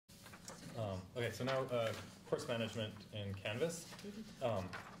Okay, so now course management in Canvas.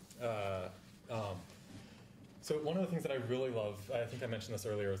 So one of the things that I really love, I think I mentioned this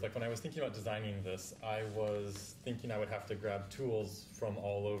earlier, is like when I was thinking about designing this, I was thinking I would have to grab tools from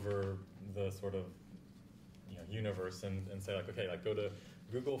all over the sort of universe and say like, okay, like go to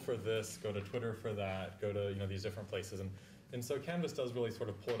Google for this, go to Twitter for that, go to these different places, and so Canvas does really sort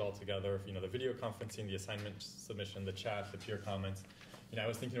of pull it all together. The video conferencing, the assignment submission, the chat, the peer comments. I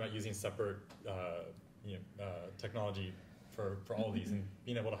was thinking about using separate technology for all of these, and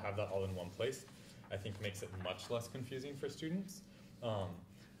being able to have that all in one place, I think makes it much less confusing for students.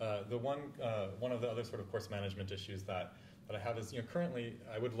 The one of the other sort of course management issues that I have is, currently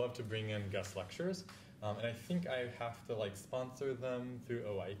I would love to bring in guest lectures, and I think I have to like sponsor them through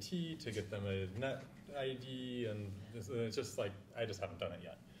OIT to get them a net ID, and it's just like I just haven't done it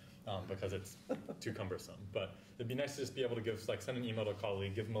yet because it's too cumbersome. But it'd be nice to just be able to send an email to a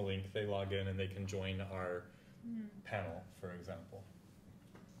colleague, give them a link, they log in, and they can join our panel, for example.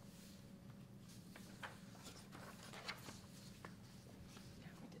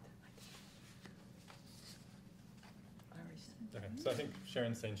 Okay, so I think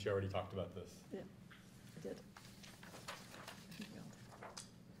Sharon's saying she already talked about this. Yeah, I did.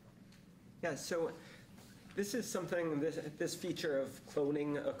 Yeah, so this is something, this feature of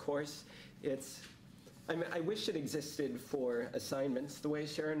cloning a course, I wish it existed for assignments the way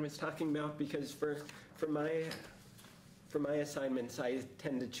Sharon was talking about, because for my assignments, I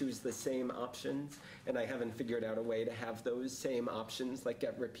tend to choose the same options, and I haven't figured out a way to have those same options like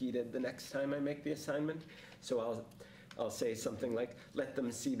get repeated the next time I make the assignment. So I'll say something like, let them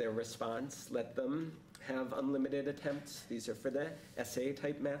see their response, let them have unlimited attempts. These are for the essay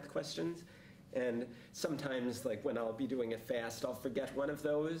type math questions. And sometimes, like when I'll be doing it fast, I'll forget one of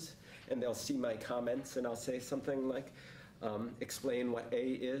those, and they'll see my comments, and I'll say something like, explain what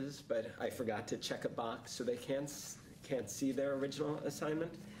A is, but I forgot to check a box, so they can't see their original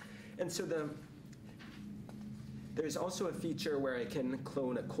assignment. And so there's also a feature where I can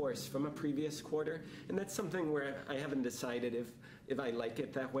clone a course from a previous quarter, and that's something where I haven't decided if I like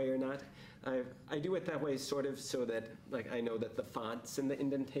it that way or not. I do it that way sort of so that like I know that the fonts and the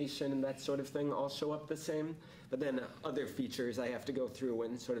indentation and that sort of thing all show up the same, but then other features I have to go through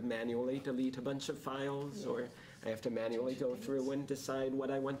and sort of manually delete a bunch of files, or I have to manually go through and decide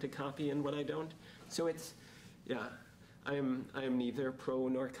what I want to copy and what I don't. So it's, yeah, I am neither pro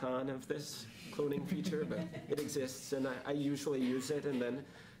nor con of this cloning feature, but it exists, and I usually use it and then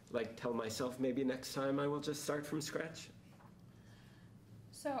like tell myself maybe next time I will just start from scratch.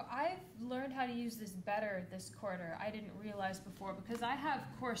 So I've learned how to use this better this quarter. I didn't realize before, because I have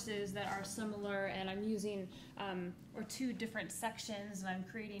courses that are similar and I'm using or two different sections and I'm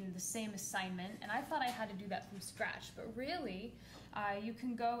creating the same assignment, and I thought I had to do that from scratch, but really you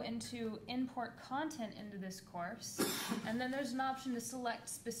can go into import content into this course, and then there's an option to select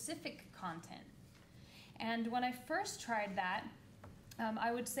specific content. And when I first tried that,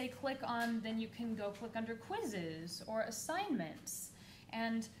 I would say click on, then you can go click under quizzes or assignments.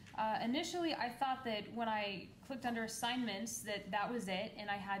 And initially I thought that when I clicked under assignments that was it, and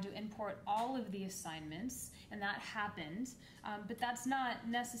I had to import all of the assignments, and that happened. But that's not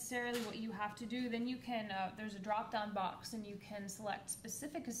necessarily what you have to do. Then you can, there's a drop-down box, and you can select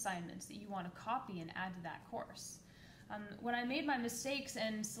specific assignments that you want to copy and add to that course. When I made my mistakes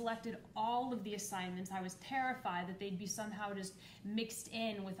and selected all of the assignments, I was terrified that they'd be somehow just mixed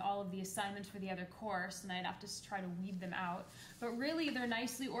in with all of the assignments for the other course, and I'd have to try to weed them out. But really, they're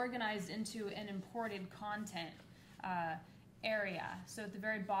nicely organized into an imported content area. So at the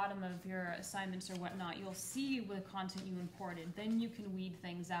very bottom of your assignments or whatnot, you'll see the content you imported. Then you can weed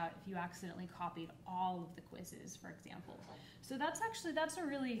things out if you accidentally copied all of the quizzes, for example. So that's a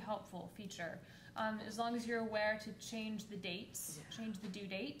really helpful feature. As long as you're aware to change the dates, change the due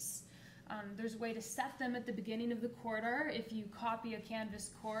dates. There's a way to set them at the beginning of the quarter if you copy a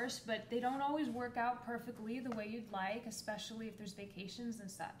Canvas course, but they don't always work out perfectly the way you'd like, especially if there's vacations and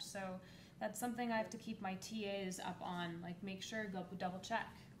such. So that's something I have to keep my TAs up on, like make sure, double check.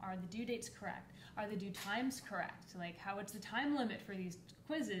 Are the due dates correct? Are the due times correct? Like what's the time limit for these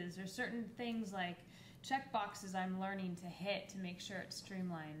quizzes? There's certain things like check boxes I'm learning to hit to make sure it's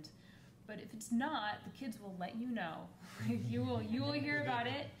streamlined. But if it's not, the kids will let you know. you will hear about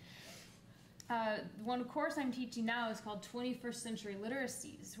it. One course I'm teaching now is called 21st Century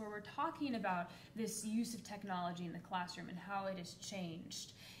Literacies, where we're talking about this use of technology in the classroom and how it has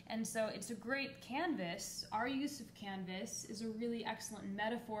changed. And so it's a great Canvas. Our use of Canvas is a really excellent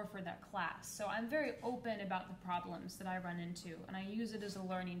metaphor for that class. So I'm very open about the problems that I run into, and I use it as a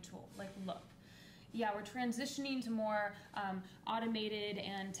learning tool. Like, look, yeah, we're transitioning to more automated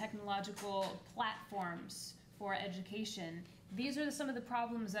and technological platforms for education. These are some of the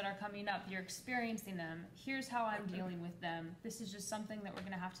problems that are coming up. You're experiencing them. Here's how I'm dealing with them. This is just something that we're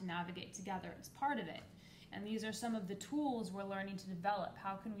going to have to navigate together. It's part of it. And these are some of the tools we're learning to develop.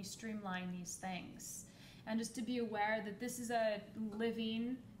 How can we streamline these things? And just to be aware that this is a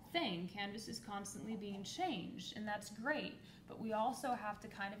living thing. Canvas is constantly being changed, and that's great. But we also have to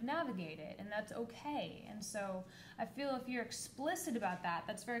kind of navigate it, and that's okay. And so I feel if you're explicit about that,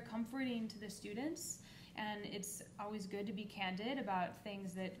 that's very comforting to the students. And it's always good to be candid about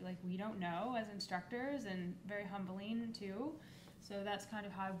things that like we don't know as instructors, and very humbling too. So that's kind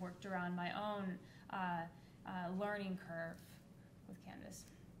of how I've worked around my own learning curve with Canvas.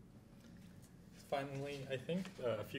 Finally, I think a few